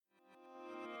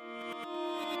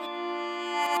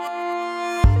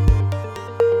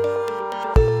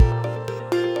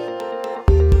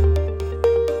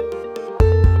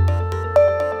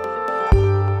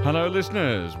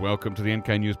listeners. Welcome to the NK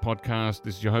News Podcast.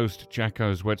 This is your host,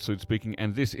 Jacco Zwetsloot speaking,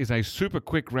 and this is a super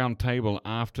quick roundtable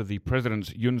after the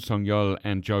Presidents Yoon Suk-yeol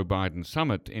and Joe Biden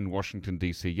summit in Washington,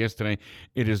 D.C. yesterday.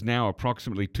 It is now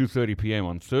approximately 2:30 p.m.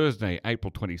 on Thursday,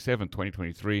 April 27,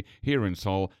 2023, here in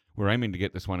Seoul. We're aiming to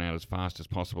get this one out as fast as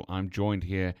possible. I'm joined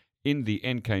here in the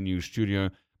NK News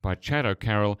studio by Chad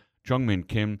O'Carroll, Jeongmin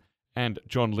Kim, and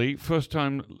John Lee. First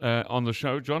time on the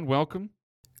show. John, welcome.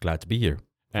 Glad to be here.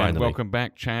 And Finally. welcome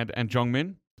back, Chad and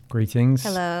Jeongmin. Greetings.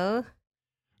 Hello.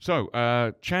 So,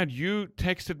 Chad, you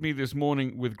texted me this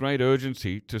morning with great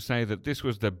urgency to say that this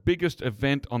was the biggest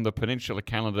event on the Peninsula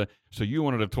calendar, so you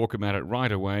wanted to talk about it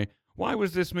right away. Why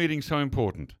was this meeting so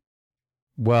important?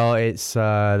 Well, it's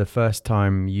the first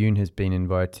time Yoon has been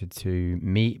invited to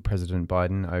meet President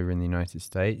Biden over in the United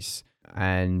States.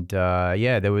 And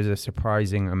there was a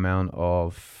surprising amount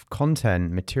of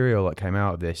content, material that came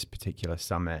out of this particular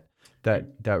summit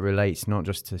that relates not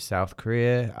just to South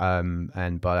Korea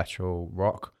and bilateral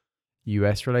ROK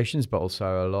US relations, but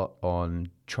also a lot on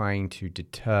trying to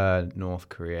deter North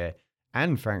Korea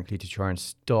and, frankly, to try and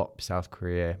stop South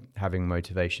Korea having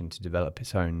motivation to develop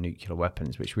its own nuclear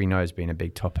weapons, which we know has been a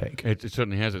big topic. It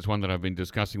certainly has. It's one that I've been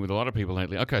discussing with a lot of people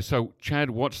lately. Okay, so,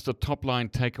 Chad, what's the top line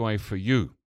takeaway for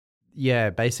you? Yeah,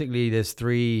 basically there's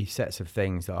three sets of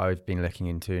things that I've been looking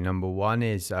into. Number one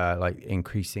is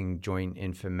increasing joint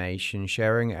information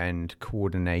sharing and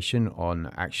coordination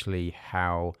on actually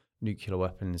how nuclear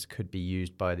weapons could be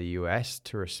used by the US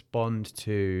to respond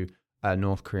to a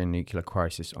North Korean nuclear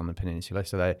crisis on the peninsula.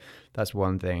 So that's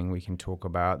one thing we can talk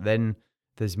about. Then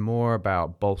there's more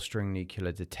about bolstering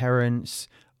nuclear deterrence.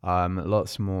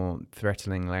 Lots more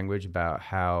threatening language about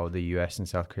how the US and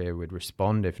South Korea would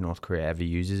respond if North Korea ever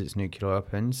uses its nuclear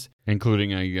weapons.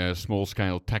 Including a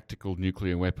small-scale tactical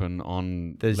nuclear weapon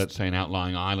on, let's say, an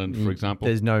outlying island, for example?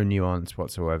 There's no nuance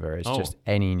whatsoever. It's just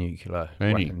any nuclear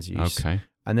weapons use. Okay.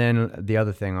 And then the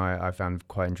other thing I found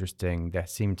quite interesting, there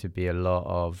seemed to be a lot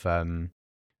of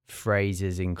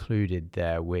phrases included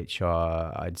there which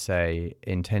are, I'd say,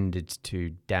 intended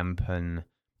to dampen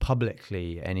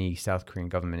publicly any South Korean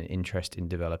government interest in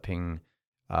developing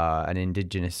an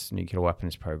indigenous nuclear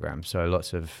weapons program. So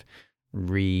lots of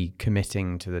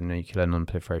recommitting to the Nuclear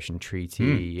Non-Proliferation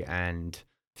Treaty and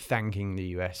thanking the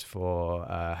US for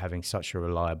having such a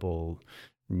reliable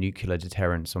nuclear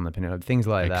deterrence on the peninsula, things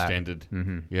like Extended. that.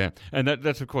 Mm-hmm. Yeah, and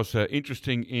that's of course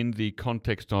interesting in the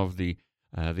context of the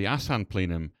ASEAN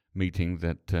plenum meeting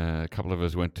that a couple of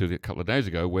us went to a couple of days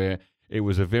ago, where it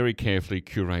was a very carefully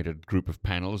curated group of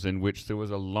panels in which there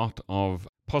was a lot of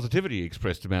positivity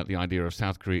expressed about the idea of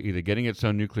South Korea either getting its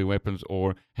own nuclear weapons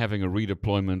or having a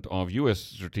redeployment of U.S.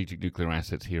 strategic nuclear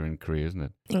assets here in Korea, isn't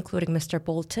it? Including Mr.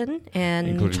 Bolton and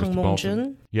Including Chung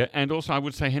Mong-jun. Yeah, and also I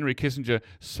would say Henry Kissinger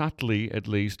subtly, at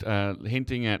least,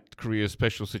 hinting at Korea's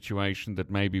special situation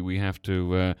that maybe we have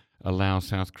to allow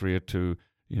South Korea to,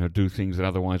 do things that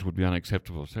otherwise would be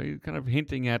unacceptable. So he's kind of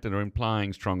hinting at and or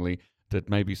implying strongly that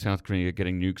maybe South Korea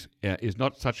getting nukes is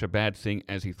not such a bad thing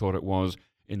as he thought it was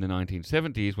in the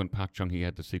 1970s when Park Chung-hee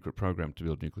had the secret program to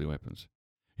build nuclear weapons.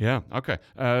 Yeah, okay.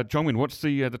 Jeongmin, what's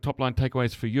the top line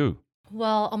takeaways for you?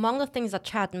 Well, among the things that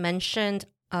Chad mentioned,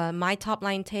 my top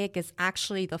line take is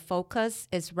actually the focus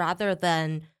is rather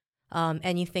than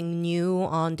anything new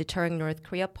on deterring North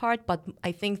Korea part, but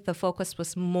I think the focus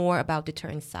was more about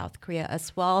deterring South Korea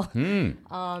as well.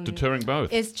 Deterring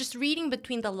both. It's just reading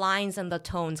between the lines and the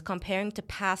tones, comparing to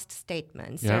past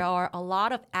statements. Yep. There are a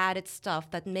lot of added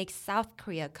stuff that makes South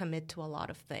Korea commit to a lot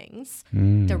of things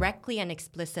directly and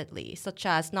explicitly, such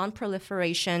as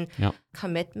non-proliferation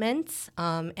commitments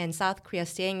and South Korea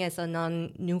staying as a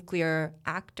non-nuclear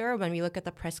actor. When we look at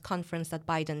the press conference that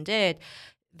Biden did,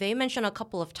 they mentioned a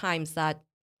couple of times that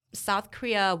South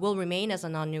Korea will remain as a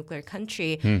non-nuclear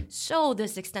country. So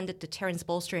this extended deterrence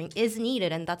bolstering is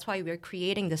needed. And that's why we're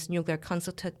creating this nuclear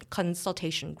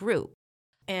consultation group.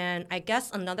 And I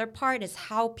guess another part is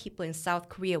how people in South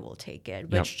Korea will take it,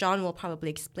 which John will probably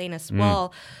explain as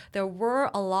well. There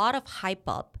were a lot of hype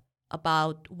up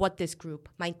about what this group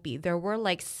might be. There were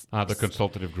the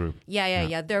consultative group.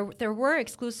 Yeah. There were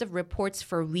exclusive reports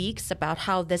for weeks about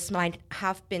how this might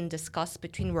have been discussed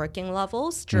between working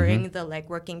levels during the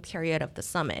working period of the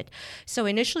summit. So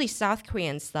initially, South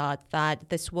Koreans thought that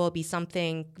this will be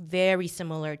something very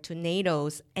similar to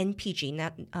NATO's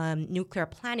NPG, Nuclear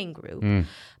Planning Group.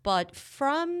 But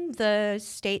from the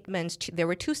statements, there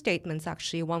were two statements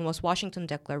actually. One was Washington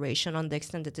Declaration on the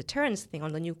extended deterrence thing,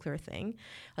 on the nuclear thing.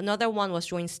 Another one was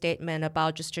joint statement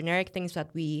about just generic things that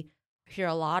we hear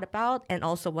a lot about, and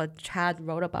also what Chad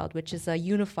wrote about, which is a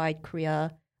unified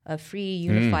Korea a free,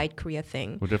 unified Korea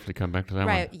thing. We'll definitely come back to that one.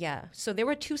 Right, yeah. So there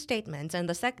were two statements, and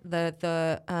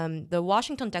the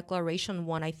Washington Declaration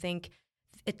one, I think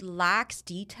it lacks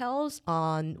details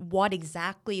on what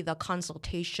exactly the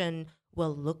consultation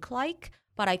will look like.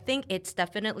 But I think it's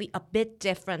definitely a bit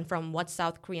different from what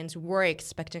South Koreans were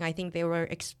expecting. I think they were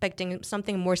expecting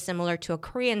something more similar to a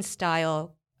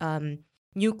Korean-style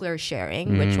nuclear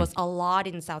sharing, which was a lot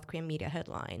in South Korean media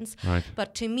headlines. Right.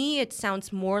 But to me, it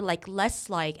sounds less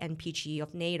like NPG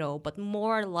of NATO, but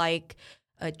more like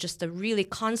just a really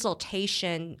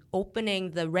consultation,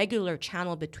 opening the regular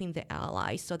channel between the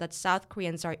allies so that South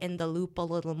Koreans are in the loop a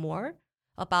little more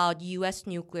about U.S.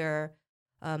 nuclear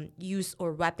use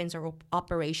or weapons or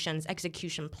operations,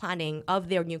 execution planning of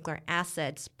their nuclear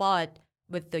assets, but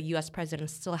with the U.S. president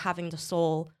still having the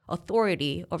sole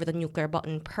authority over the nuclear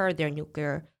button per their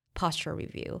nuclear posture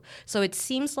review. So it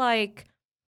seems like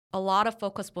a lot of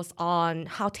focus was on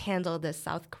how to handle the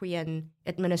South Korean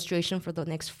administration for the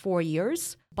next 4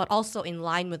 years, but also in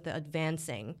line with the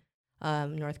advancing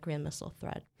North Korean missile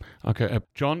threat. Okay,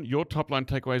 John, your top line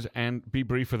takeaways, and be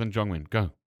briefer than Jeongmin.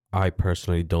 Go. I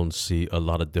personally don't see a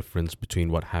lot of difference between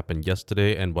what happened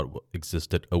yesterday and what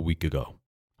existed a week ago.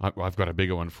 I've got a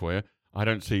bigger one for you. I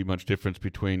don't see much difference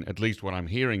between, at least what I'm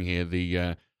hearing here,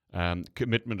 the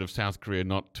commitment of South Korea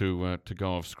not to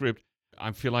go off script.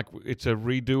 I feel like it's a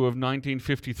redo of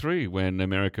 1953 when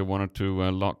America wanted to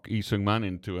lock Lee Sung-man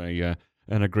into an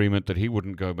agreement that he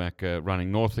wouldn't go back running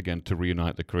north again to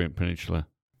reunite the Korean peninsula.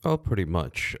 Oh, pretty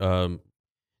much.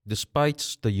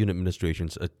 Despite the Yoon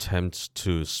administration's attempts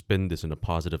to spin this in a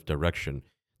positive direction,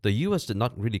 the U.S. did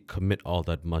not really commit all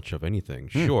that much of anything.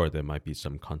 Sure, there might be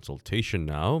some consultation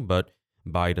now, but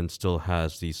Biden still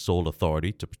has the sole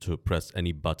authority to press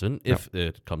any button if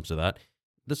it comes to that.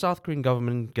 The South Korean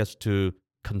government gets to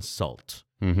consult.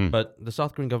 But the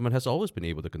South Korean government has always been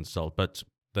able to consult. But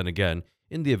then again,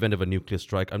 in the event of a nuclear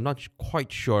strike, I'm not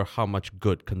quite sure how much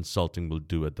good consulting will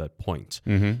do at that point.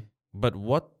 But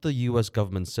what the U.S.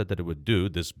 government said that it would do,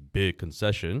 this big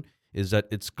concession, is that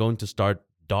it's going to start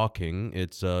docking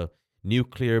its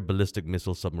nuclear ballistic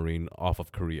missile submarine off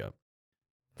of Korea.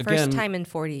 Again, First time in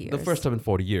 40 years. The first time in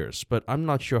 40 years. But I'm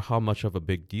not sure how much of a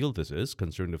big deal this is,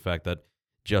 considering the fact that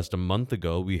just a month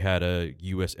ago, we had a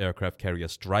U.S. aircraft carrier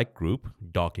strike group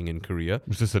docking in Korea.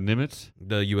 Was this a Nimitz?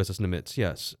 The USS Nimitz,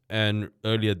 yes. And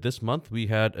earlier this month, we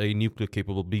had a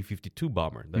nuclear-capable B-52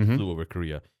 bomber that flew over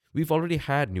Korea. We've already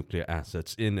had nuclear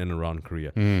assets in and around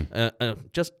Korea.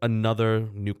 Just another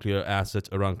nuclear asset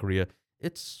around Korea,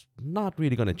 it's not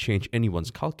really going to change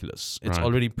anyone's calculus. It's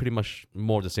already pretty much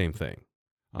more the same thing.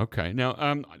 Okay.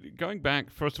 Now, going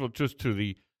back, first of all, just to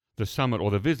the summit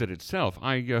or the visit itself,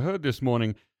 I heard this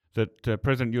morning that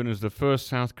President Yoon is the first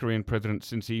South Korean president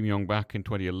since Lee Myung-bak in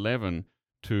 2011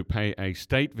 to pay a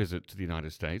state visit to the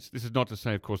United States. This is not to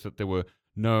say, of course, that there were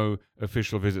no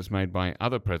official visits made by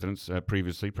other presidents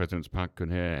previously, Presidents Park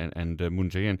Geun-hye and Moon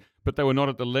Jae-in, but they were not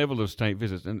at the level of state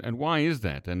visits. And why is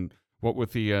that? And what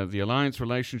with the alliance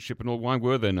relationship and all, why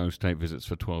were there no state visits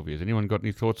for 12 years? Anyone got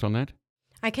any thoughts on that?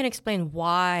 I can explain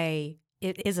why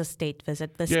it is a state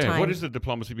visit this time. Yeah, what is the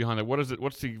diplomacy behind that?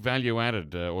 What's the value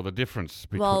added or the difference?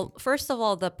 Well, first of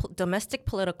all, the domestic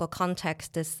political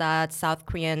context is that South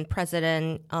Korean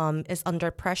president is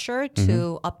under pressure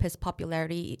to up his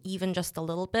popularity even just a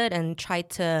little bit and try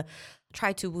to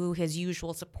woo his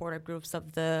usual supporter groups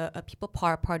of the People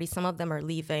Power Party. Some of them are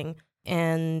leaving,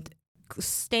 and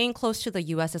staying close to the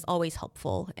U.S. is always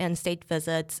helpful. And state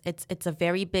visits, it's a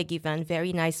very big event,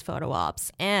 very nice photo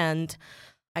ops, and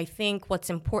I think what's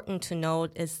important to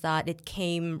note is that it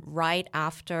came right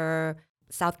after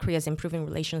South Korea's improving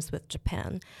relations with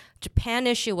Japan. Japan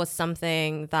issue was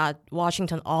something that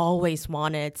Washington always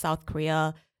wanted South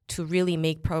Korea to really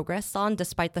make progress on,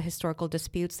 despite the historical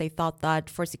disputes. They thought that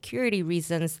for security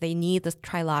reasons, they need this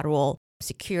trilateral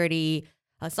security,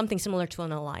 something similar to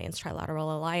an alliance,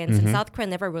 trilateral alliance. And South Korea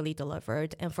never really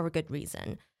delivered, and for a good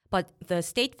reason. But the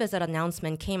state visit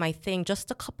announcement came, I think, just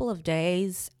a couple of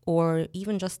days or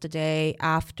even just a day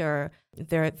after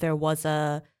there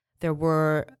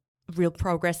were real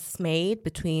progress made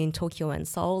between Tokyo and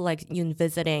Seoul, like Yoon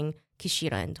visiting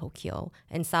Kishida in Tokyo,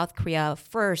 and South Korea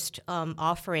first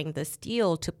offering this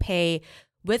deal to pay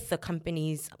with the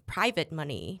company's private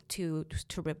money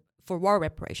for war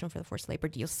reparation for the forced labor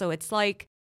deal. So it's like,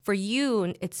 for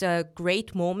Yoon, it's a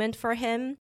great moment for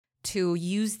him to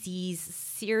use these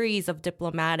series of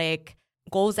diplomatic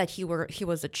goals that he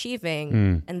was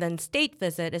achieving. And then state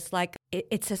visit is like,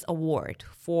 it's his award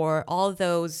for all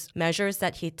those measures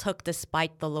that he took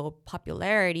despite the low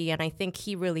popularity. And I think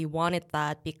he really wanted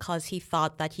that because he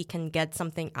thought that he can get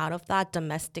something out of that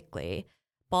domestically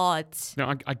But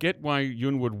now, I get why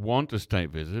Yoon would want a state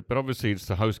visit, but obviously it's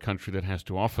the host country that has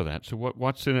to offer that. So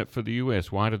what's in it for the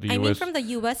U.S.? Why did the U.S. I mean, from the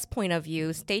U.S. point of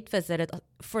view, state visit,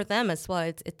 for them as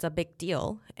well, it's a big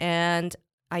deal. And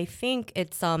I think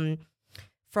it's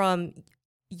from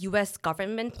U.S.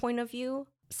 government point of view,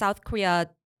 South Korea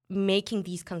making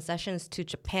these concessions to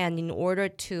Japan in order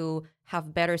to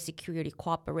have better security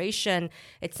cooperation.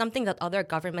 It's something that other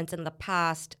governments in the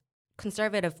past,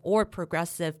 conservative or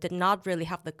progressive, did not really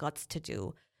have the guts to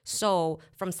do. So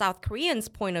from South Koreans'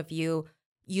 point of view,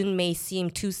 Yoon may seem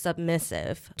too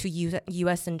submissive to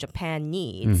U.S. and Japan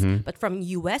needs. But from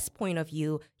U.S. point of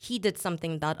view, he did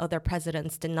something that other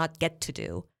presidents did not get to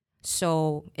do.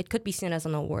 So it could be seen as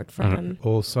an award for him.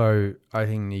 Also, I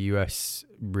think the US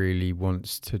really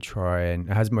wants to try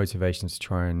and has motivations to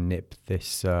try and nip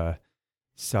this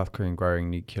South Korean growing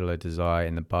nuclear desire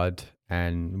in the bud.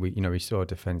 And we saw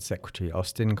Defense Secretary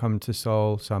Austin come to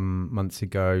Seoul some months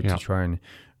ago to try and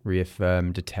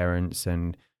reaffirm deterrence.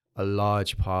 And a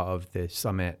large part of the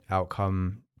summit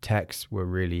outcome texts were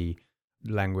really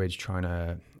language trying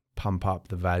to pump up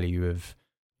the value of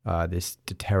this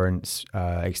deterrence,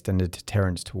 extended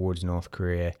deterrence towards North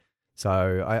Korea.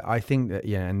 So I think that,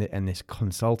 and this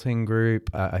consulting group,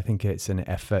 I think it's an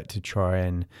effort to try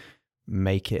and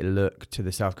make it look to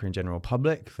the South Korean general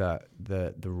public that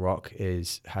the ROK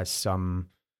has some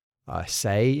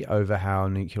say over how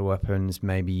nuclear weapons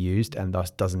may be used, and thus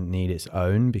doesn't need its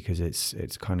own, because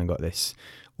it's kind of got this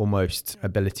almost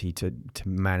ability to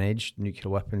manage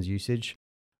nuclear weapons usage.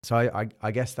 So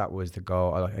I guess that was the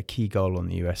goal. A key goal on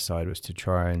the US side was to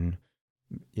try and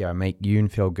make Yoon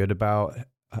feel good about.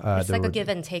 It's like a give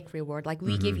and take reward. Like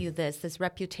we give you this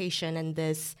reputation and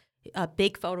this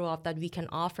big photo op that we can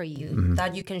offer you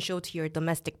that you can show to your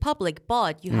domestic public,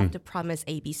 but you have to promise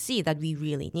ABC that we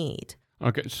really need.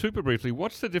 Okay, super briefly,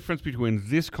 what's the difference between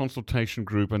this consultation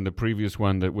group and the previous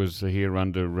one that was here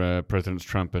under Presidents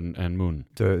Trump and Moon?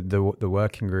 The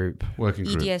working group.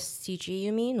 EDSCG,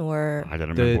 you mean? Or I don't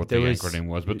remember what the acronym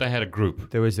was, but they had a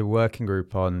group. There was a working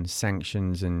group on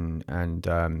sanctions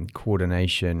and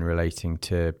coordination relating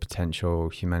to potential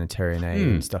humanitarian aid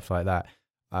and stuff like that.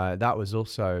 That was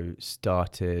also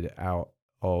started out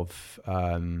of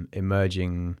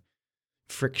emerging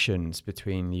frictions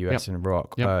between the US and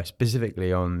ROK,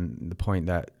 specifically on the point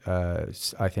that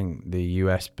I think the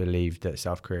US believed that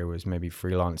South Korea was maybe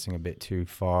freelancing a bit too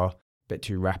far, a bit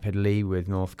too rapidly with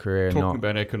North Korea. Talking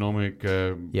about economic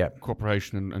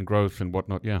cooperation and growth and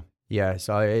whatnot, Yeah,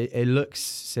 so it looks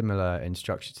similar in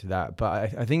structure to that.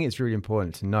 But I think it's really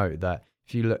important to note that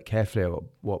if you look carefully at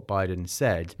what Biden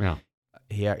said,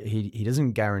 he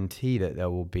doesn't guarantee that there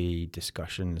will be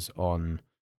discussions on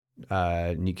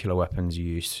nuclear weapons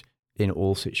use in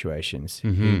all situations.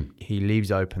 He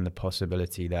leaves open the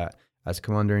possibility that as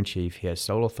commander-in-chief, he has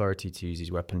sole authority to use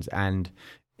these weapons, and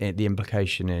the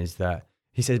implication is that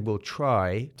he said we'll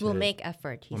make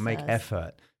effort. We'll make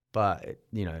effort, but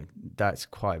that's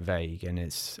quite vague, and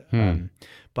it's.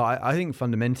 But I think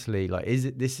fundamentally,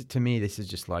 this is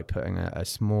just like putting a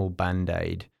small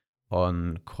Band-Aid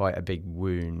on quite a big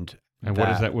wound. And what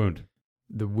is that wound?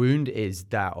 The wound is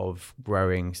that of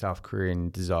growing South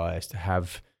Korean desires to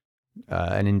have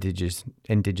an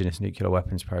indigenous nuclear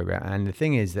weapons program. And the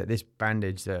thing is that this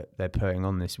bandage that they're putting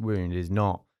on this wound it's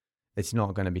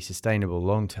not going to be sustainable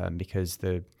long term, because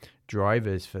the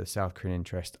drivers for the South Korean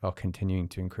interest are continuing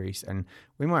to increase. And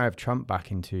we might have Trump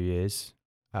back in 2 years.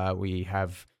 We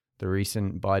have the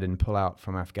recent Biden pullout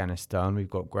from Afghanistan. We've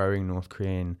got growing North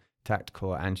Korean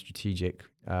tactical and strategic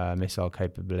missile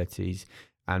capabilities,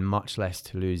 and much less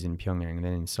to lose in Pyongyang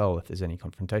than in Seoul if there's any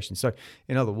confrontation. So,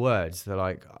 in other words,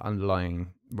 the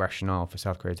underlying rationale for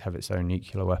South Korea to have its own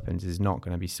nuclear weapons is not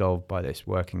going to be solved by this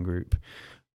working group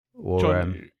or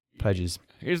John, pledges.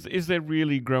 Is there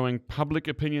really growing public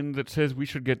opinion that says we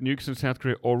should get nukes in South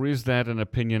Korea, or is that an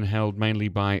opinion held mainly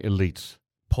by elites?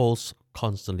 Polls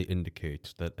constantly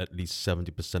indicate that at least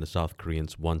 70% of South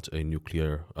Koreans want a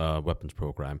nuclear weapons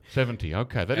program. 70,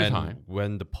 okay, that is high.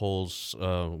 When the poll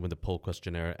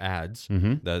questionnaire adds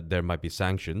that there might be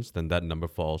sanctions, then that number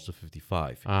falls to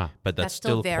 55. But that's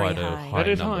still quite a high number. That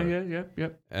is high, yeah.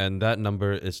 And that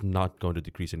number is not going to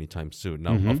decrease anytime soon.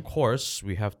 Now, of course,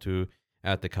 we have to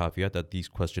add the caveat that these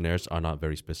questionnaires are not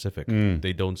very specific.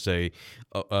 They don't say,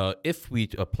 if we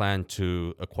plan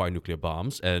to acquire nuclear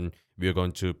bombs and we are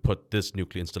going to put this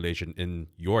nuclear installation in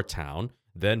your town,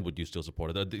 then would you still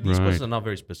support it? These questions are not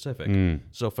very specific.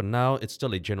 So for now, it's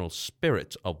still a general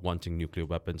spirit of wanting nuclear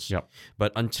weapons.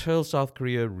 But until South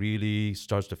Korea really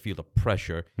starts to feel the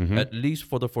pressure, at least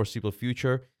for the foreseeable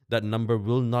future, that number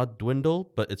will not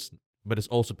dwindle, but it's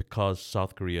also because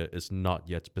South Korea is not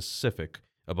yet specific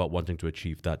about wanting to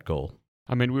achieve that goal.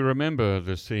 I mean, we remember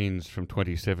the scenes from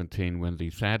 2017 when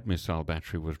the THAAD missile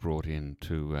battery was brought in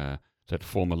to that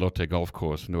former Lotte golf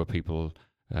course, and there were people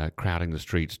crowding the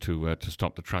streets to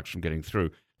stop the trucks from getting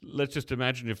through. Let's just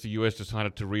imagine if the US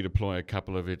decided to redeploy a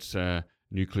couple of its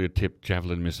nuclear-tipped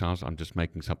Javelin missiles, I'm just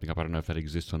making something up, I don't know if that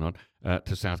exists or not,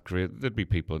 to South Korea. There'd be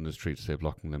people in the streets there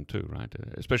blocking them too, right?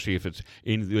 Especially if it's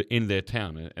in their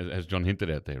town, as John hinted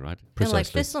at there, right? And like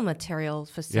fissile material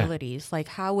facilities, like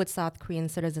how would South Korean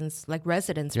citizens, like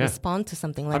residents, respond to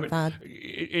something like that?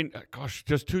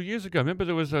 Just 2 years ago, remember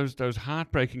there was those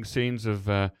heartbreaking scenes of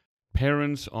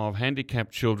parents of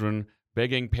handicapped children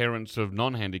begging parents of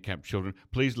non-handicapped children,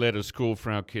 please let a school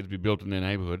for our kids be built in their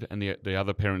neighborhood. And the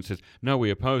other parent says, no, we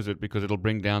oppose it because it'll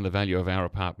bring down the value of our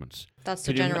apartments. That's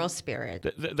the general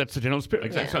spirit. That's the general spirit.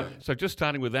 Exactly. Yeah. So just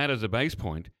starting with that as a base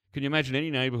point, can you imagine any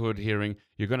neighborhood hearing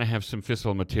you're going to have some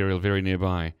fissile material very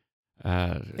nearby?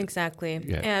 Exactly.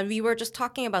 Yeah. And we were just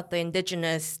talking about the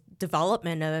indigenous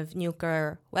development of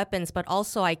nuclear weapons, but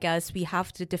also I guess we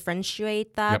have to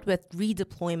differentiate that with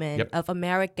redeployment of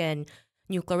American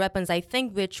nuclear weapons, I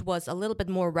think, which was a little bit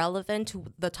more relevant to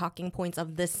the talking points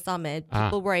of this summit.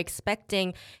 People were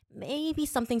expecting maybe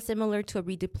something similar to a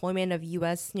redeployment of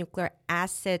U.S. nuclear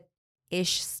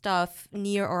asset-ish stuff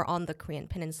near or on the Korean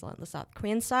peninsula on the South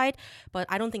Korean side. But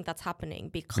I don't think that's happening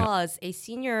because a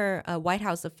senior White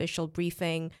House official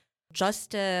briefing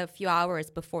just a few hours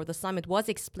before the summit was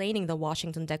explaining the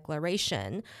Washington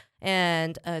Declaration.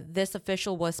 And this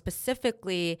official was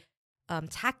specifically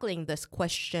tackling this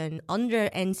question under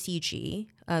NCG,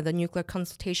 the Nuclear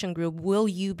Consultation Group. Will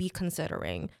you be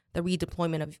considering the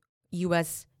redeployment of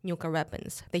U.S. nuclear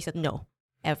weapons? They said no,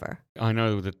 ever. I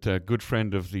know that a good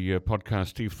friend of the podcast,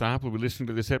 Steve Tharp, will be listening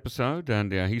to this episode,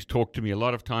 and he's talked to me a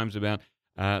lot of times about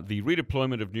the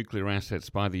redeployment of nuclear assets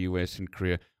by the U.S. in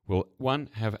Korea will, one,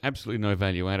 have absolutely no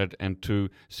value added, and two,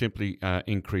 simply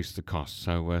increase the cost.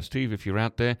 So, Steve, if you're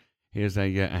out there, here's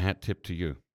a hat tip to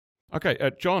you.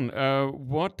 Okay, John,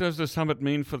 what does the summit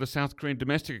mean for the South Korean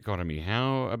domestic economy?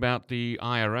 How about the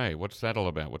IRA? What's that all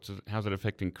about? How's it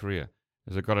affecting Korea?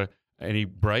 Has it got any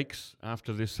breaks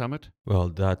after this summit? Well,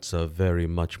 that's a very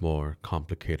much more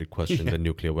complicated question than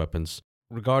nuclear weapons.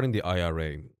 Regarding the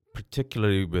IRA,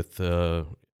 particularly with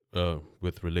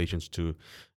relations to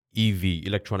EV,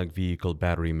 electronic vehicle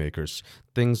battery makers,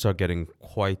 things are getting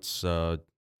quite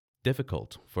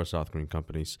difficult for South Korean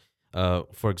companies.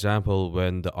 For example,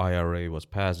 when the IRA was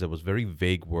passed, there was very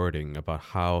vague wording about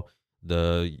how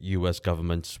the U.S.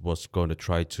 government was going to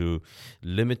try to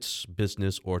limit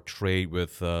business or trade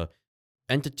with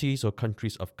entities or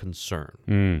countries of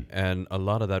concern. And a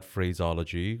lot of that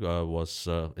phraseology was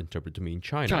interpreted to mean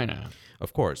China.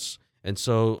 Of course. And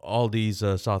so all these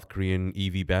South Korean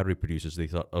EV battery producers, they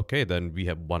thought, okay, then we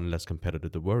have one less competitor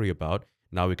to worry about.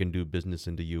 Now we can do business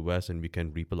in the U.S. and we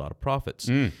can reap a lot of profits.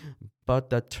 But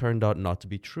that turned out not to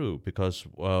be true because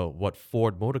what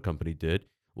Ford Motor Company did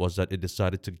was that it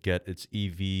decided to get its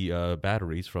EV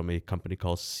batteries from a company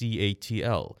called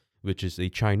CATL, which is a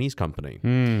Chinese company.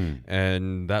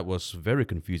 And that was very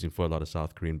confusing for a lot of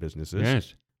South Korean businesses.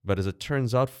 Yes. But as it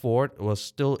turns out, Ford was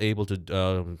still able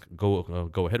to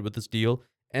go ahead with this deal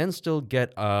and still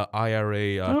get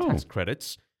IRA tax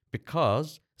credits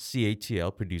because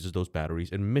CATL produces those batteries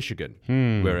in Michigan,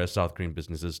 whereas South Korean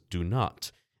businesses do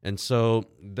not. And so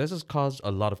this has caused a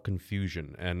lot of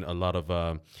confusion and a lot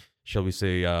of, shall we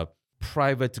say,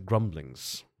 private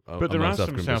grumblings. But there are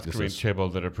some South Korean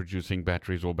chaebol that are producing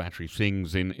batteries or battery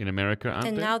things in America, aren't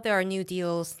and there? now there are new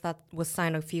deals that was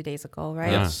signed a few days ago,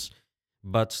 right? Yes.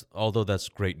 But although that's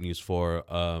great news for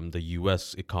the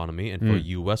U.S. economy and for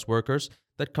U.S. workers,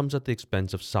 that comes at the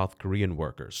expense of South Korean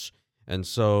workers. And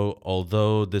so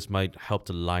although this might help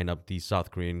to line up these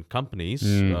South Korean companies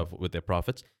with their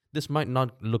profits, this might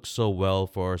not look so well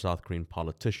for South Korean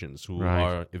politicians who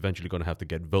are eventually going to have to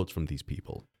get votes from these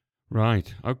people.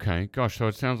 Right. Okay. Gosh. So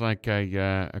it sounds like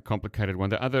a complicated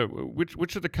one.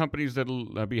 Which are the companies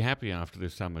that'll be happy after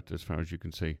this summit, as far as you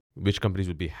can see? Which companies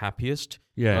would be happiest?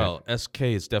 Yeah. Well, SK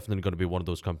is definitely going to be one of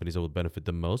those companies that will benefit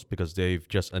the most because they've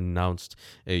just announced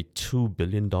a $2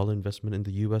 billion investment in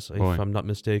the U.S., if I'm not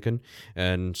mistaken.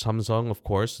 And Samsung, of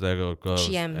course, they're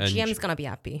GM's going to be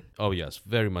happy. Oh yes,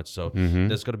 very much so.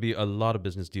 There's going to be a lot of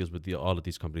business deals with all of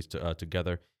these companies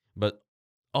together, but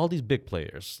all these big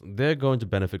players, they're going to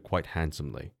benefit quite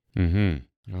handsomely. Oh,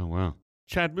 wow.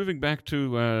 Chad, moving back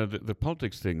to the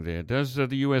politics thing there, does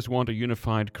the U.S. want a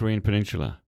unified Korean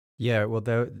peninsula? Yeah, well,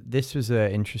 this was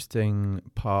an interesting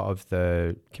part of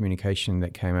the communication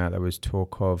that came out. There was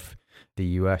talk of the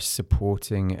U.S.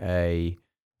 supporting a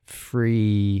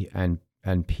free and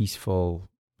peaceful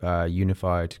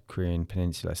unified Korean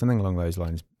peninsula, something along those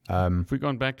lines. If we've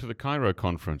gone back to the Cairo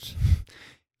conference.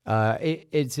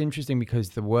 It's interesting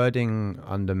because the wording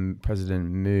under President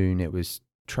Moon, it was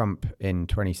Trump in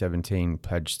 2017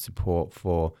 pledged support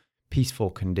for peaceful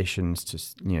conditions to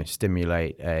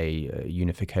stimulate a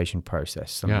unification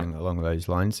process, something along those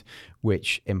lines,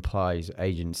 which implies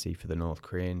agency for the North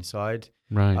Korean side.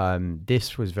 Right.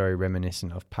 This was very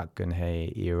reminiscent of Park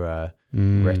Geun-hye era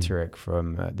rhetoric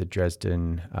from the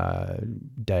Dresden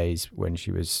days when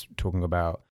she was talking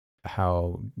about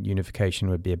how unification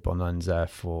would be a bonanza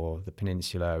for the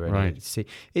peninsula. And right.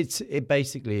 It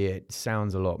basically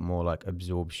sounds a lot more like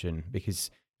absorption, because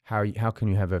how can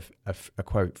you have a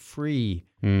quote free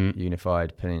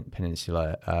unified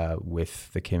peninsula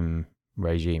with the Kim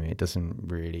regime? It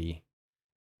doesn't really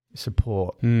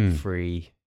support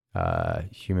free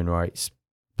human rights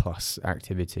plus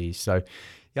activities. So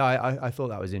I thought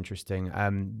that was interesting.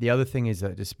 The other thing is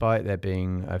that despite there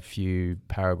being a few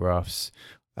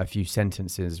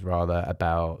sentences rather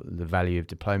about the value of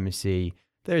diplomacy,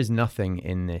 there is nothing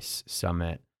in this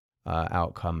summit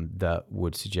outcome that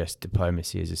would suggest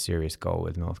diplomacy is a serious goal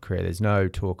with North Korea. There's no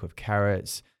talk of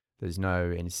carrots. There's no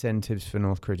incentives for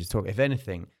North Korea to talk. If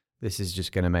anything, this is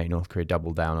just going to make North Korea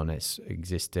double down on its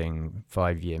existing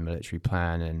 5-year military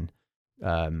plan. And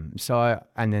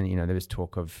then there was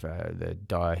talk of the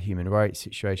dire human rights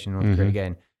situation in North Korea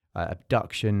again,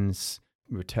 abductions,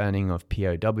 returning of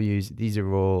POWs. These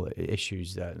are all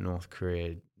issues that North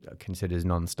Korea considers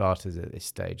non-starters at this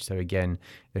stage. So again,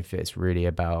 if it's really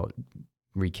about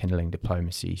rekindling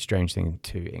diplomacy, strange thing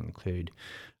to include.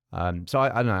 So I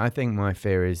don't know. I think my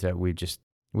fear is that we're just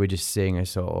seeing a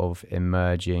sort of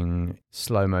emerging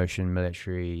slow motion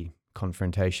military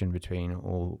confrontation between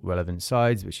all relevant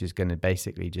sides, which is going to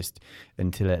basically just,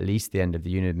 until at least the end of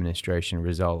the Yoon administration,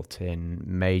 result in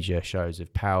major shows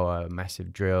of power,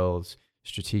 massive drills,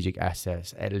 strategic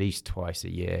assets at least twice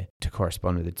a year to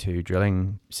correspond with the 2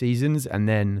 drilling seasons, and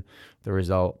then the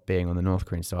result being on the North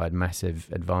Korean side massive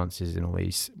advances in all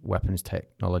these weapons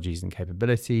technologies and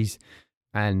capabilities,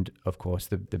 and of course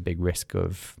the big risk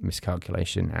of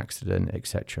miscalculation, accident,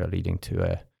 etc., leading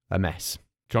to a mess.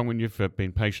 Jeongmin, you've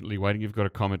been patiently waiting. You've got a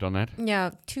comment on that? Yeah,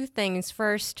 2 things.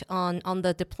 First, on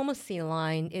the diplomacy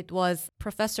line, it was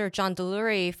Professor John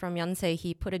Delury from Yonsei.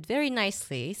 He put it very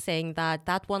nicely, saying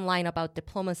that one line about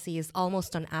diplomacy is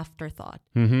almost an afterthought.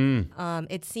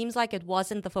 It seems like it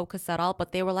wasn't the focus at all,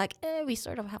 but they were like, we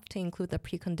sort of have to include the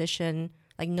precondition,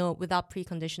 without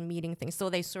precondition meeting things. So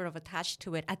they sort of attached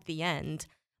to it at the end.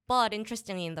 But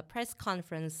interestingly, in the press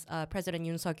conference, President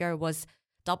Yoon Suk-yeol was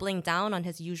doubling down on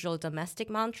his usual domestic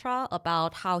mantra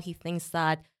about how he thinks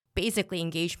that basically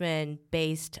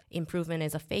engagement-based improvement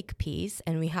is a fake peace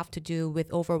and we have to do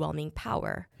with overwhelming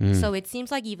power. So it seems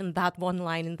like even that one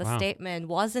line in the statement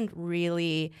wasn't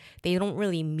really, they don't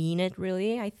really mean it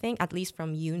really, I think, at least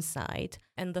from Yoon's side.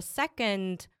 And the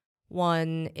second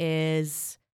one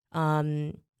is,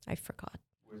 I forgot.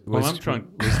 Was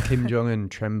Kim Jong-un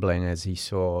trembling as he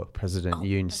saw President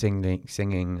Yoon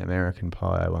singing American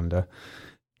Pie, I wonder?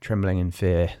 Trembling in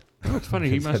fear. Oh, it's funny.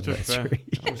 He must have.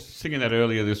 I was singing that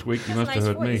earlier this week. He must have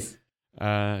heard me.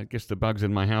 I guess the bugs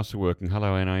in my house are working.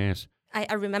 Hello, NIS.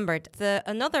 I remembered.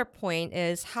 Another point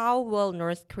is, how will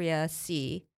North Korea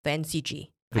see the NCG?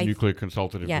 The Nuclear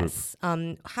Consultative Group. Yes.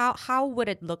 How would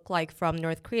it look like from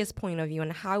North Korea's point of view,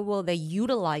 and how will they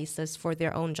utilize this for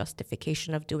their own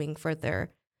justification of doing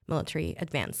further military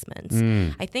advancements?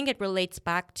 I think it relates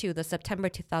back to the September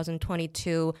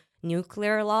 2022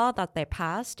 nuclear law that they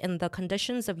passed, and the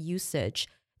conditions of usage.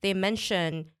 They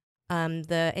mention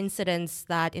the incidents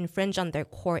that infringe on their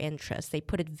core interests. They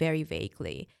put it very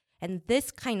vaguely. And this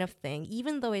kind of thing,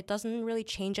 even though it doesn't really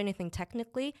change anything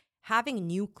technically, having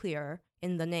nuclear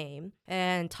in the name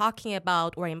and talking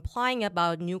about or implying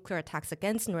about nuclear attacks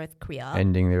against North Korea.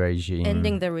 Ending the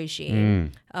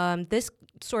regime. This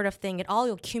sort of thing, it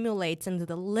all accumulates into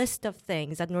the list of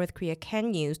things that North Korea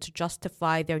can use to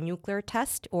justify their nuclear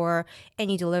test or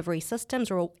any delivery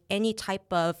systems or any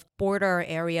type of border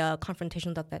area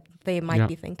confrontation that they might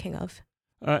be thinking of.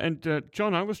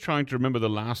 John, I was trying to remember the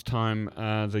last time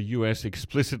the US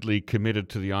explicitly committed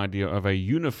to the idea of a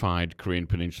unified Korean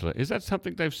peninsula. Is that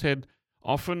something they've said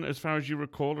often, as far as you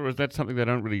recall, or is that something they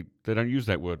don't use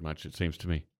that word much, it seems to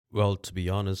me? Well, to be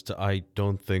honest, I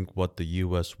don't think what the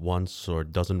US wants or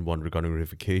doesn't want regarding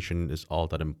unification is all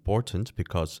that important,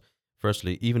 because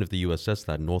firstly, even if the US says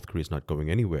that, North Korea is not going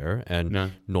anywhere,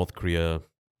 and North Korea,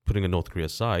 putting North Korea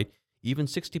aside, even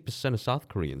 60% of South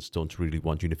Koreans don't really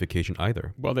want unification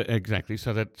either. Well, exactly.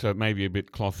 So that may be a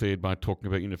bit cloth-eared by talking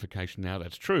about unification now.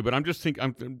 That's true. But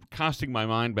I'm casting my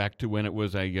mind back to when it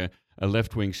was a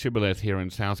left-wing shibboleth here in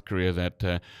South Korea that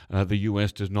the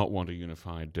US does not want a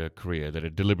unified Korea, that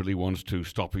it deliberately wants to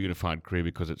stop a unified Korea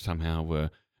because it's somehow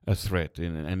a threat.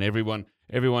 And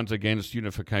everyone's against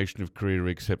unification of Korea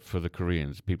except for the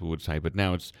Koreans, people would say. But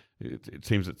now it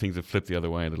seems that things have flipped the other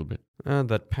way a little bit.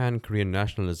 That pan-Korean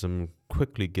nationalism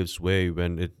quickly gives way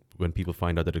when people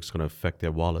find out that it's going to affect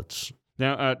their wallets.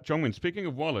 Now, Jeongmin, speaking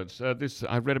of wallets,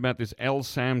 I read about this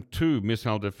LSAM-2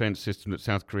 missile defense system that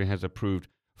South Korea has approved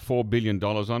 $4 billion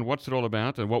on. What's it all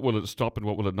about, and what will it stop and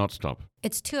what will it not stop?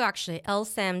 It's two, actually,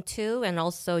 LSAM-2 and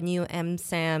also new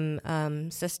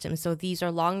MSAM systems. So these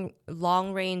are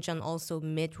long range and also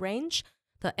mid-range.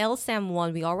 The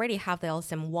LSAM-1, we already have the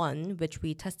LSAM-1, which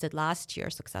we tested last year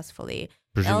successfly.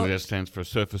 Presumably that stands for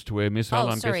surface-to-air missile,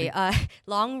 I'm guessing?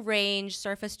 Long-range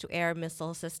surface-to-air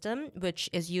missile system, which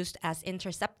is used as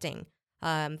intercepting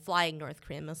flying North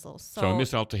Korean missiles. So a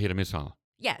missile to hit a missile?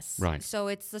 Yes. Right. So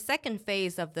it's the second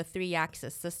phase of the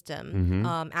three-axis system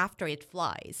after it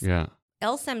flies. Yeah.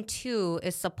 LSAM-2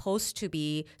 is supposed to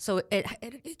be, so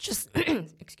it just,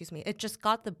 excuse me, it just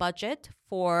got the budget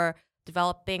for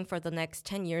developing for the next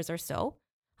 10 years or so.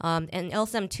 And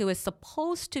LSAM-2 is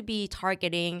supposed to be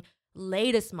targeting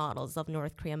latest models of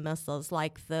North Korean missiles,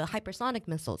 like the hypersonic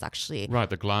missiles, actually. Right,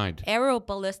 the glide.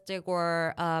 Aeroballistic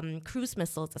or cruise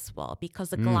missiles as well, because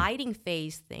the gliding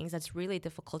phase things, that's really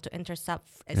difficult to intercept,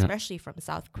 especially from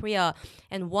South Korea.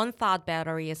 And one THAAD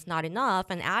battery is not enough,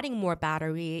 and adding more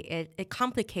battery, it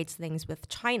complicates things with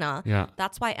China. Yeah.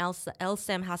 That's why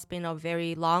LSAM has been a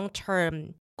very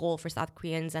long-term goal for South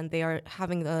Koreans, and they are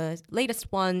having the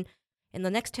latest one in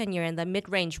the next 10 years, and the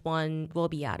mid-range one will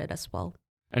be added as well.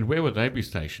 And where would they be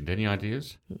stationed? Any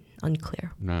ideas?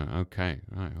 Unclear. No, okay.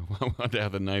 Right. I wonder how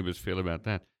the neighbours feel about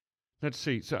that. Let's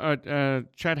see. So,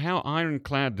 Chad, how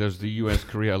ironclad does the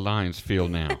US-Korea alliance feel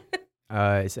now?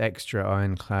 It's extra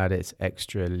ironclad, it's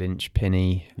extra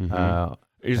linchpinny.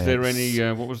 Is there any,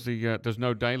 there's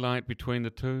no daylight between the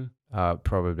two?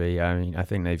 Probably. I mean, I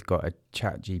think they've got a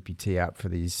ChatGPT app for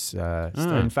these.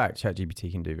 In fact,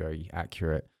 ChatGPT can do very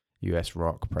accurate US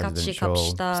ROK presidential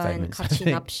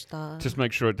statements. Just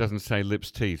make sure it doesn't say lips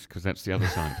teeth, because that's the other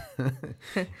side.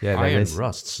 Yeah, iron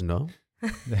rusts, no?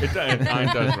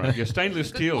 Iron does rust. Yeah, stainless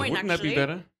steel. Wouldn't that be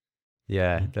better?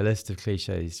 Yeah, the list of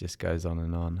cliches just goes on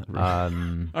and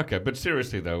on. Okay, but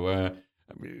seriously though,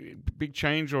 big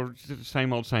change or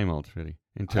same old, really?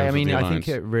 In terms I mean, of the I think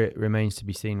it remains to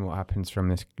be seen what happens from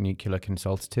this nuclear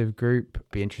consultative group.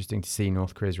 Be interesting to see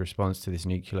North Korea's response to this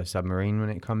nuclear submarine when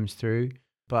it comes through.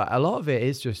 But a lot of it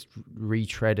is just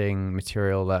retreading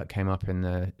material that came up in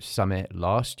the summit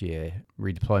last year,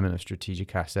 redeployment of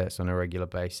strategic assets on a regular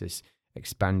basis,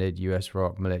 expanded US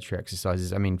ROK military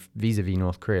exercises. I mean, vis-a-vis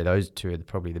North Korea, those two are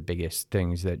probably the biggest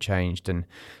things that changed. And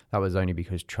that was only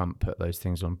because Trump put those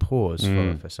things on pause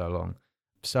for so long.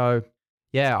 So,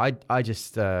 yeah, I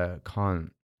just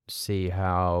can't see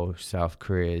how South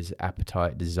Korea's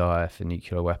appetite, desire for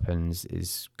nuclear weapons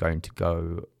is going to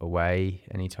go away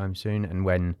anytime soon. And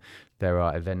when there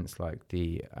are events like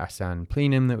the Asan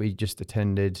plenum that we just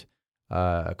attended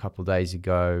a couple of days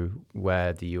ago,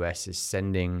 where the US is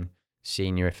sending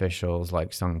senior officials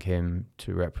like Sung Kim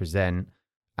to represent,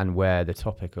 and where the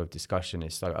topic of discussion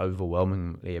is so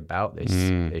overwhelmingly about this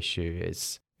issue,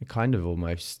 it kind of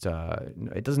almost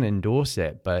it doesn't endorse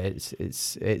it, but it's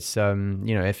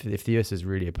if the US is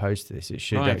really opposed to this, it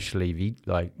should actually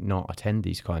not attend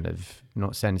these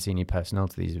not send senior personnel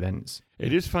to these events.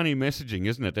 It is funny messaging,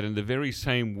 isn't it? That in the very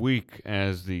same week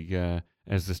as the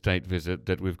state visit,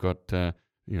 that we've got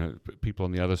people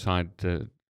on the other side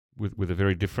with a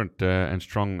very different and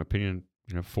strong opinion,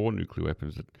 for nuclear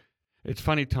weapons. It's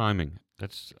funny timing.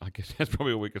 I guess that's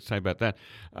probably all we could say about that.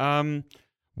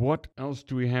 What else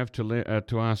do we have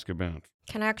to ask about?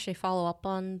 Can I actually follow up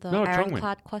on the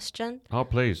ironclad question? Oh,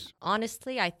 please.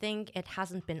 Honestly, I think it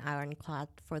hasn't been ironclad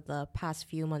for the past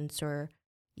few months or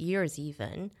years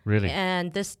even. Really?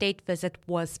 And this state visit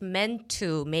was meant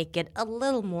to make it a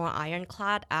little more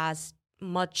ironclad, as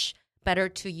much better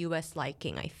to U.S.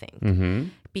 liking, I think. Mm-hmm.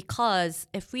 Because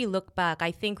if we look back,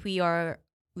 I think we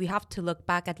have to look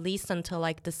back at least until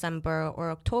like December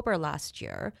or October last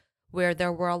year, where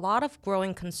there were a lot of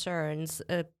growing concerns,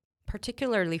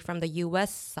 particularly from the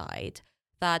U.S. side,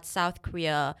 that South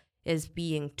Korea is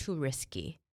being too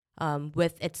risky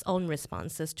with its own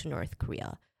responses to North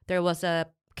Korea. There was a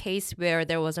case where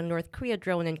there was a North Korea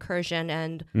drone incursion,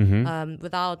 and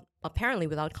without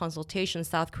consultation,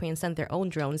 South Koreans sent their own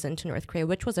drones into North Korea,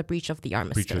 which was a breach of the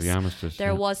armistice.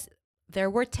 There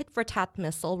were tit-for-tat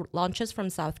missile launches from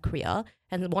South Korea,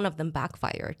 and one of them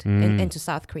backfired into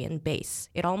South Korean base.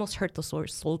 It almost hurt the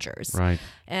soldiers. Right.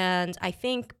 And I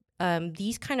think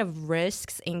these kind of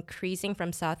risks increasing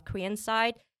from South Korean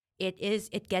side,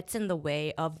 it gets in the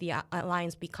way of the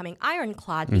alliance becoming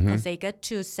ironclad because they get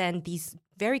to send these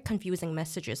very confusing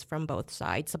messages from both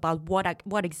sides about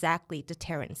what exactly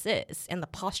deterrence is and the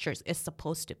postures is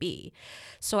supposed to be.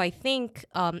 So I think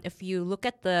if you look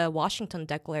at the Washington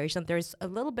Declaration, there's a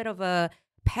little bit of a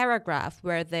paragraph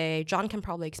where John can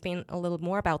probably explain a little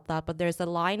more about that, but there's a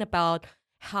line about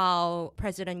how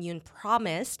President Yoon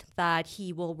promised that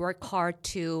he will work hard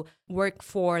to work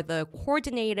for the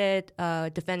coordinated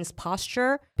defense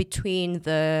posture between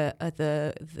the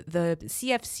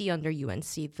CFC under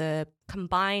UNC, the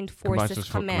Combined Forces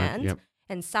Command,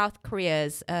 and South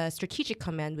Korea's Strategic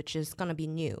Command, which is going to be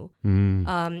new.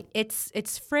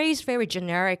 It's phrased very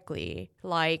generically,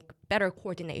 like better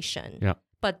coordination. Yeah.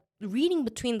 But reading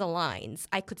between the lines,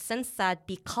 I could sense that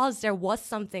because there was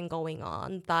something going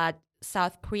on that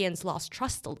South Koreans lost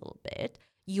trust a little bit,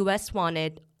 US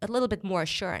wanted a little bit more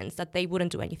assurance that they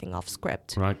wouldn't do anything off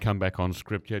script. Right, come back on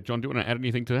script. Yeah, John, do you want to add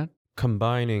anything to that?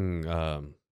 Combining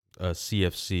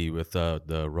CFC with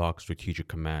the ROK Strategic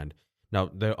Command.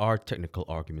 Now, there are technical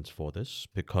arguments for this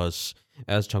because,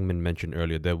 as Jeongmin mentioned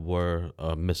earlier, there were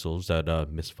missiles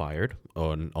that misfired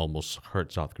and almost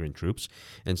hurt South Korean troops.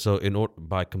 And so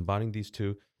by combining these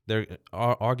two, there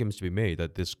are arguments to be made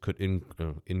that this could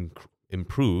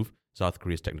improve South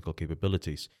Korea's technical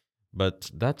capabilities.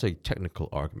 But that's a technical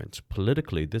argument.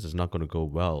 Politically, this is not going to go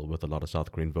well with a lot of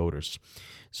South Korean voters.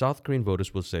 South Korean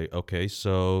voters will say, okay,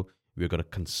 so we're going to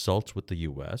consult with the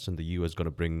U.S., and the U.S. is going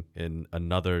to bring in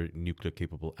another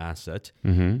nuclear-capable asset.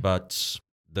 But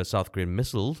the South Korean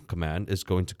Missile Command is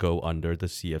going to go under the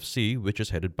CFC, which is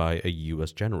headed by a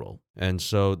U.S. general. And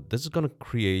so this is going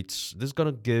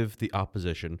to give the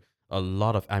opposition a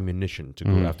lot of ammunition to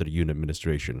go after the Yoon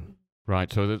administration.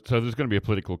 Right, so there's going to be a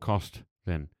political cost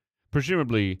then.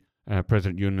 Presumably,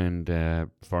 President Yoon and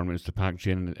Foreign Minister Park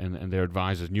Jin and their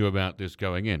advisors knew about this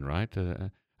going in, right?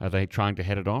 Are they trying to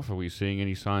head it off? Are we seeing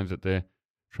any signs that they're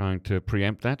trying to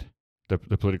preempt that, the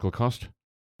political cost?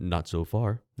 Not so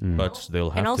far, but they'll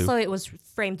have to. And also, it was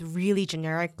framed really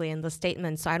generically in the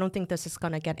statement, so I don't think this is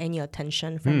going to get any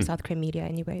attention from South Korean media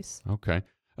anyways. Okay.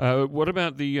 What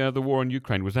about the war in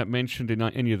Ukraine? Was that mentioned in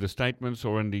any of the statements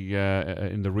or in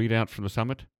the readout from the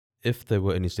summit? If there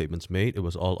were any statements made, it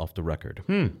was all off the record.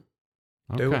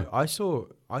 Okay. I saw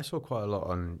quite a lot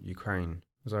on Ukraine.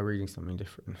 Was I reading something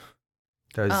different?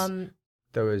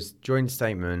 There was joint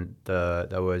statement.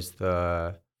 There was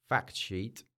the fact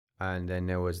sheet, and then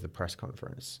there was the press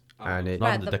conference. And it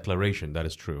not the declaration. That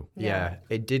is true. Yeah,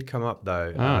 it did come up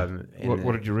though.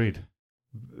 What did you read?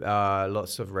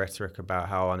 Lots of rhetoric about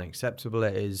how unacceptable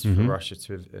it is for Russia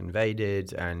to have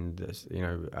invaded, and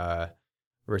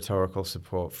rhetorical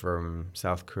support from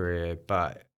South Korea.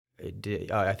 But it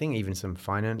did. I think even some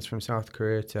finance from South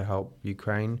Korea to help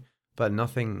Ukraine, but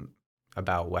nothing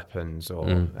about weapons or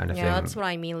anything. Yeah, that's what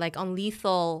I mean. Like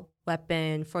non-lethal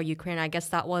weapon for Ukraine. I guess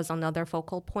that was another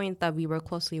focal point that we were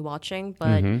closely watching,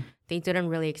 but they didn't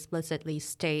really explicitly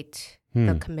state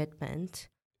the commitment.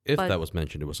 If that was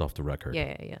mentioned, it was off the record.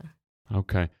 Yeah.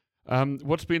 Okay.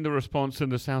 What's been the response in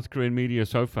the South Korean media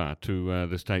so far to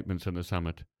the statements and the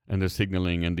summit and the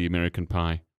signaling and the American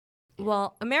pie?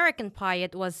 Well, American pie,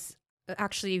 it was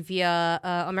actually via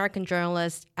American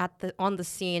journalists on the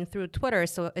scene through Twitter.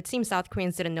 So it seems South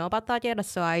Koreans didn't know about that yet.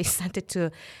 So I sent it to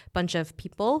a bunch of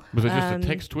people. Was it just a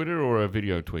text Twitter or a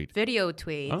video tweet? Video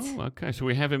tweet. Oh, okay. So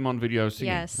we have him on video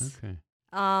singing. Yes. Okay.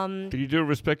 Did he do a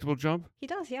respectable job? He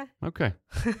does, yeah. Okay.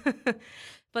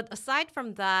 But aside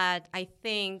from that, I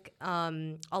think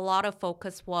a lot of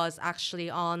focus was actually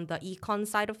on the econ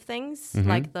side of things,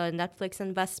 like the Netflix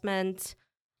investment.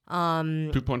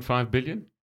 $2.5 billion?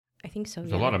 I think so,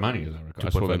 It's a lot of money, as I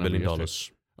recall. $2.5 billion.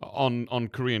 On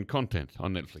Korean content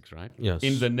on Netflix, right? Yes.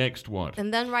 In the next what?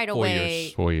 And then right 4 away,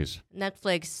 years. 4 years.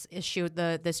 Netflix issued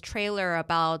this trailer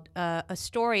about a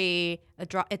story.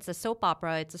 It's a soap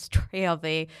opera. It's a story of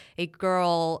a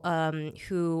girl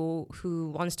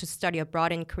who wants to study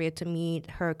abroad in Korea to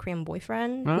meet her Korean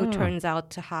boyfriend, who turns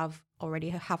out to already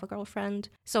have a girlfriend.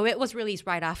 So it was released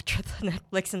right after the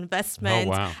Netflix investment.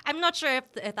 Oh, wow. I'm not sure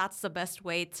if that's the best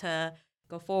way to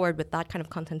go forward with that kind of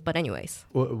content. But anyways.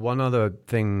 Well, one other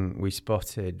thing we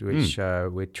spotted, which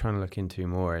we're trying to look into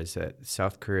more, is that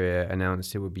South Korea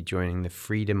announced it would be joining the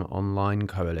Freedom Online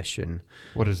Coalition.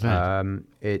 What is that?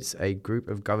 It's a group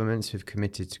of governments who've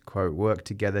committed to, quote, work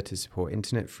together to support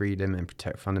internet freedom and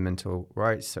protect fundamental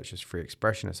rights such as free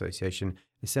expression, association,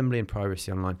 assembly, and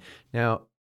privacy online. Now,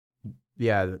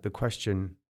 yeah, the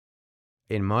question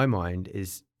in my mind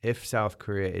is if South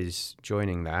Korea is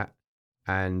joining that,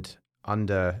 and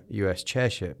under US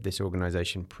chairship, this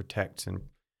organization protects and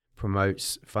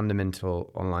promotes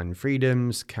fundamental online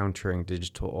freedoms, countering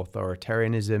digital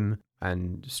authoritarianism,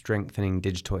 and strengthening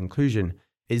digital inclusion.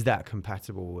 Is that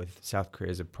compatible with South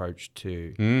Korea's approach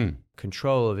to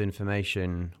control of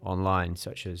information online,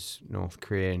 such as North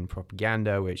Korean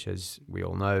propaganda, which, as we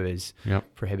all know, is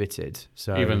prohibited?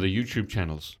 So even the YouTube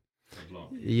channels.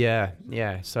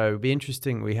 Yeah. So it'd be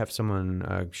interesting. We have someone,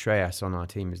 Shreyas, on our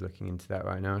team is looking into that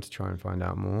right now to try and find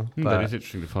out more. That is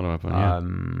interesting to follow up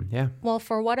on. Well,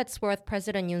 for what it's worth,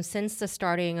 President Yoon, since the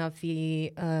starting of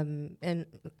the and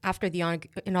after the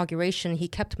inauguration, he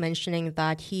kept mentioning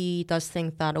that he does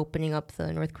think that opening up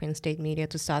the North Korean state media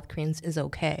to South Koreans is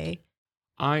okay.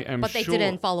 But they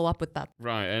didn't follow up with that.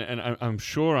 Right, and I'm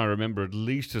sure I remember at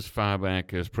least as far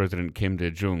back as President Kim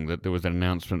Dae-jung that there was an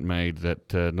announcement made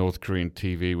that North Korean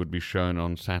TV would be shown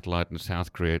on satellite in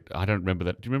South Korea. I don't remember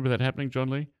that. Do you remember that happening, John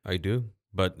Lee? I do.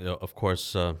 But of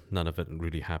course, none of it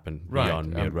really happened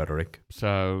beyond mere rhetoric.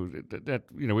 So that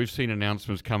we've seen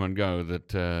announcements come and go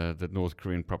that North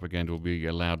Korean propaganda will be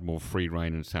allowed more free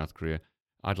rein in South Korea.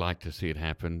 I'd like to see it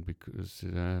happen because,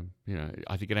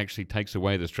 I think it actually takes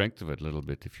away the strength of it a little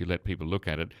bit if you let people look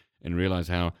at it and realize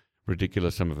how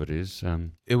ridiculous some of it is.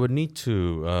 It would need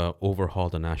to overhaul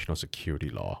the national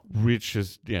security law. Which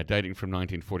is dating from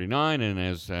 1949. And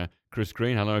as Chris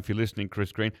Green, hello if you're listening,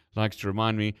 Chris Green, likes to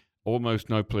remind me, almost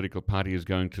no political party is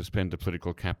going to spend the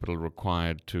political capital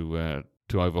required to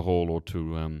overhaul or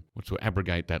to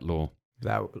abrogate that law.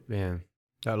 That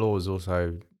law is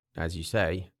also, as you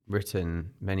say,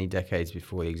 written many decades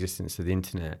before the existence of the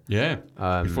internet. Yeah,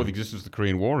 before the existence of the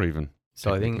Korean War even.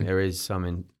 So I think there is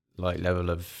some level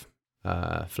of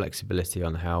flexibility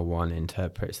on how one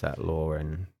interprets that law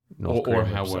and or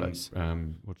how one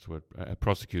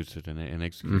prosecutes it and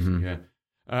executes it.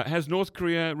 Yeah. Has North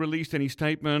Korea released any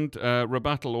statement,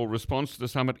 rebuttal or response to the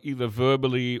summit, either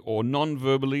verbally or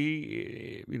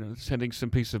non-verbally? Sending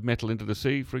some piece of metal into the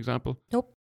sea, for example.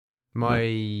 Nope.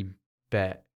 My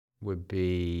bet would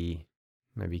be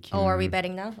maybe Kim. Oh, are we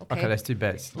betting now? Okay, let's do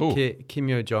bets. Kim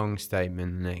Yo-jong's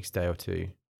statement the next day or two.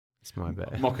 That's my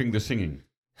bet. Mocking the singing.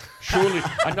 Surely,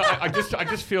 I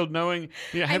just feel knowing.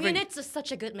 It's just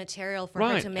such a good material for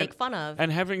her to make fun of.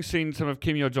 And having seen some of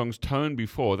Kim Yo-jong's tone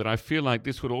before, that I feel like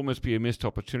this would almost be a missed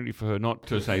opportunity for her not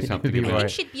to say something. I think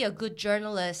she'd be a good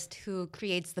journalist who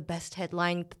creates the best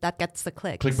headline that gets the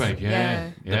clicks. Clickbait,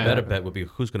 yeah. The better bet would be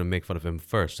who's going to make fun of him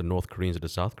first, the North Koreans or the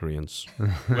South Koreans.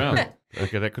 Well,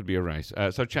 okay, that could be a race.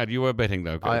 So, Chad, you were betting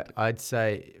though. I'd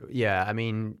say,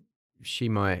 she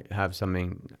might have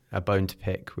a bone to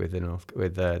pick with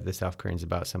the South Koreans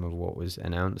about some of what was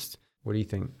announced. What do you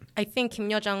think? I think Kim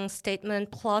Yo-jong's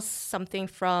statement plus something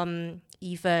from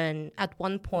even at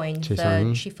one point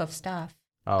the chief of staff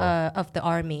of the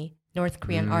army, North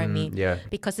Korean army. Yeah.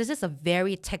 Because this is a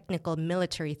very technical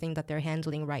military thing that they're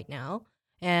handling right now.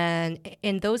 And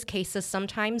in those cases,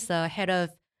 sometimes the head of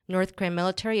North Korean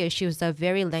military issues a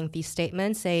very lengthy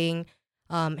statement saying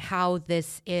how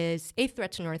this is a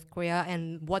threat to North Korea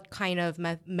and what kind of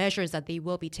measures that they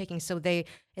will be taking. So they,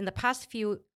 in the past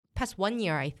 1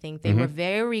 year, I think, they were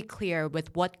very clear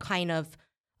with what kind of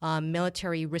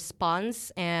military response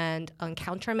and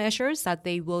countermeasures that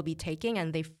they will be taking,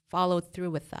 and they followed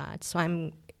through with that. So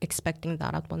I'm expecting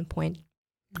that at one point.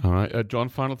 All right. John,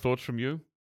 final thoughts from you?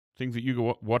 Things that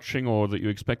you're watching or that you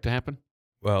expect to happen?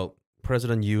 Well,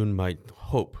 President Yoon might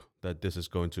hope that this is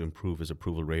going to improve his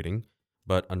approval rating.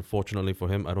 But unfortunately for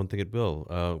him, I don't think it will.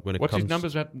 What's his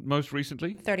numbers at most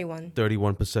recently?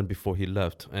 31% before he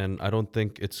left. And I don't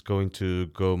think it's going to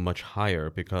go much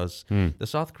higher because the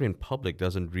South Korean public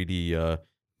doesn't really,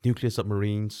 nuclear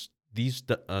submarines,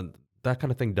 that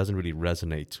kind of thing doesn't really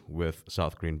resonate with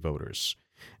South Korean voters.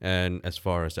 And as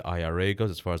far as the IRA goes,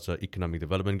 as far as economic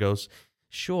development goes,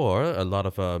 sure, a lot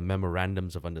of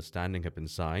memorandums of understanding have been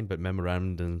signed, but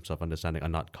memorandums of understanding are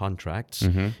not contracts,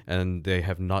 and they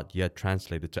have not yet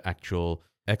translated to actual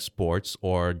exports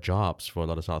or jobs for a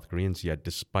lot of South Koreans yet,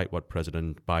 despite what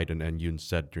President Biden and Yoon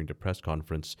said during the press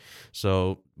conference.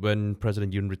 So when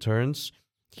President Yoon returns,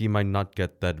 he might not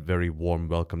get that very warm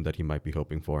welcome that he might be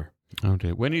hoping for. Oh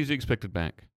dear. When is he expected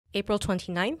back? April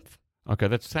 29th. Okay,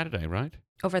 that's Saturday, right?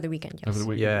 Over the weekend, yes. Over the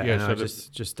weekend. Yeah,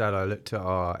 so I looked at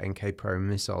our NK Pro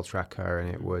missile tracker, and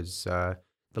it was the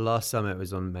last summit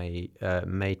was on May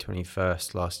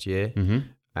 21st last year,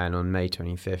 and on May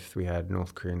 25th we had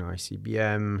North Korean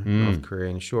ICBM, North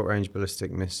Korean short-range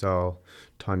ballistic missile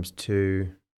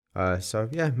 ×2. So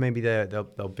yeah, maybe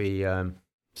they'll be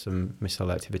some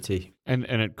missile activity. And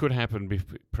it could happen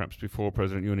perhaps before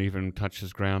President Yoon even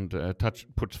touches ground,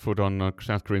 puts foot on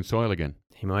South Korean soil again.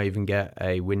 He might even get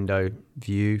a window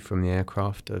view from the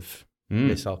aircraft of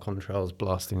missile contrails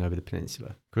blasting over the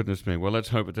peninsula. Goodness me. Well, let's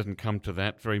hope it doesn't come to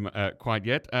that quite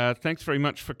yet. Thanks very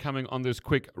much for coming on this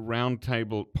quick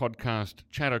roundtable podcast.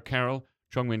 Chad O'Carroll,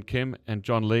 Jeongmin Kim, and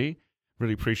John Lee.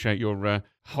 Really appreciate your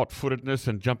hot-footedness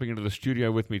and jumping into the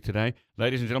studio with me today.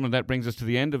 Ladies and gentlemen, that brings us to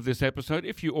the end of this episode.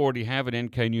 If you already have an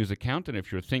NK News account, and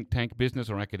if you're a think tank, business,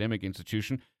 or academic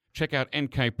institution, check out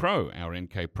NK Pro. Our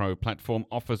NK Pro platform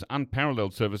offers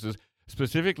unparalleled services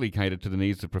specifically catered to the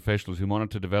needs of professionals who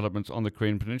monitor developments on the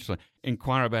Korean Peninsula.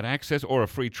 Inquire about access or a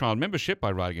free trial membership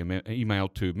by writing an email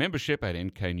to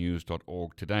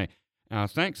membership@nknews.org today. Our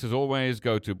thanks, as always,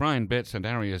 go to Brian Betts and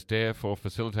Arias Dare for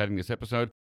facilitating this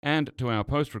episode, and to our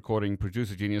post-recording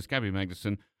producer genius, Gabby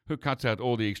Magnuson, who cuts out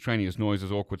all the extraneous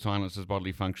noises, awkward silences,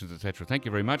 bodily functions, etc. Thank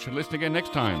you very much, and listen again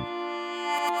next time.